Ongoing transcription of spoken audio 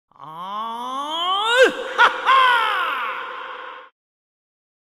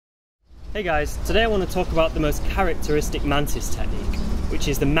Hey guys, today I want to talk about the most characteristic mantis technique, which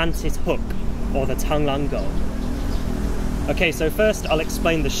is the mantis hook, or the Tang Lang Gou. Okay, so first I'll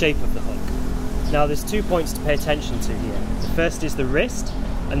explain the shape of the hook. Now there's 2 points to pay attention to here. The first is the wrist,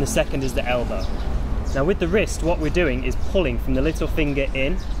 and the second is the elbow. Now with the wrist, what we're doing is pulling from the little finger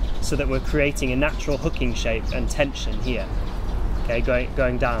in, so that we're creating a natural hooking shape and tension here. Okay,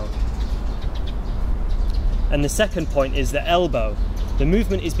 going down. And the second point is the elbow. The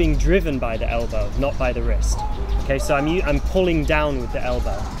movement is being driven by the elbow, not by the wrist. Okay, so I'm pulling down with the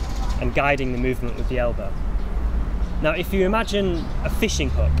elbow and guiding the movement with the elbow. Now, if you imagine a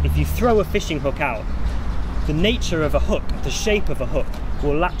fishing hook, if you throw a fishing hook out, the nature of a hook, the shape of a hook,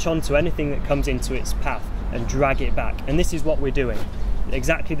 will latch onto anything that comes into its path and drag it back. And this is what we're doing.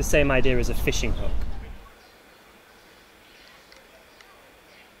 Exactly the same idea as a fishing hook.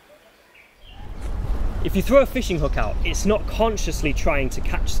 If you throw a fishing hook out, it's not consciously trying to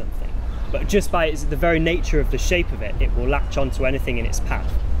catch something, but just by the very nature of the shape of it, it will latch onto anything in its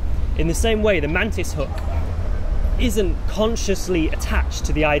path. In the same way, the mantis hook isn't consciously attached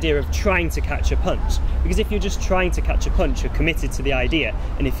to the idea of trying to catch a punch, because if you're just trying to catch a punch, you're committed to the idea,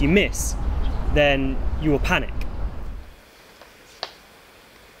 and if you miss, then you will panic.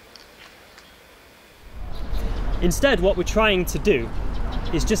 Instead, what we're trying to do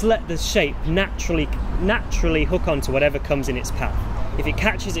is just let the shape naturally hook onto whatever comes in its path. If it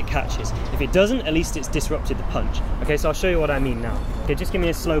catches, it catches. If it doesn't, at least it's disrupted the punch. Okay, so I'll show you what I mean now. Okay, just give me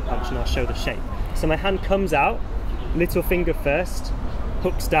a slow punch and I'll show the shape. So my hand comes out, little finger first,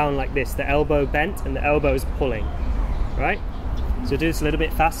 hooks down like this, the elbow bent and the elbow is pulling, right? So do this a little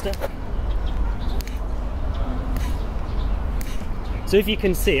bit faster. So if you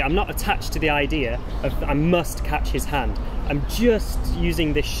can see, I'm not attached to the idea of I must catch his hand. I'm just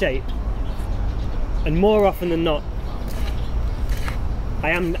using this shape, and more often than not,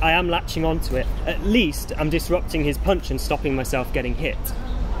 I am latching onto it. At least I'm disrupting his punch and stopping myself getting hit.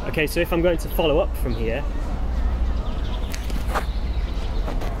 Okay, so if I'm going to follow up from here,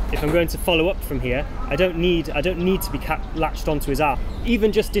 I don't need to be latched onto his arm.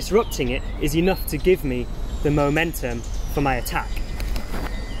 Even just disrupting it is enough to give me the momentum for my attack.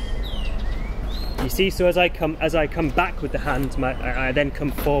 You see, so as I come back with the hand, I then come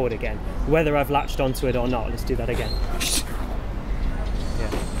forward again, whether I've latched onto it or not. Let's do that again.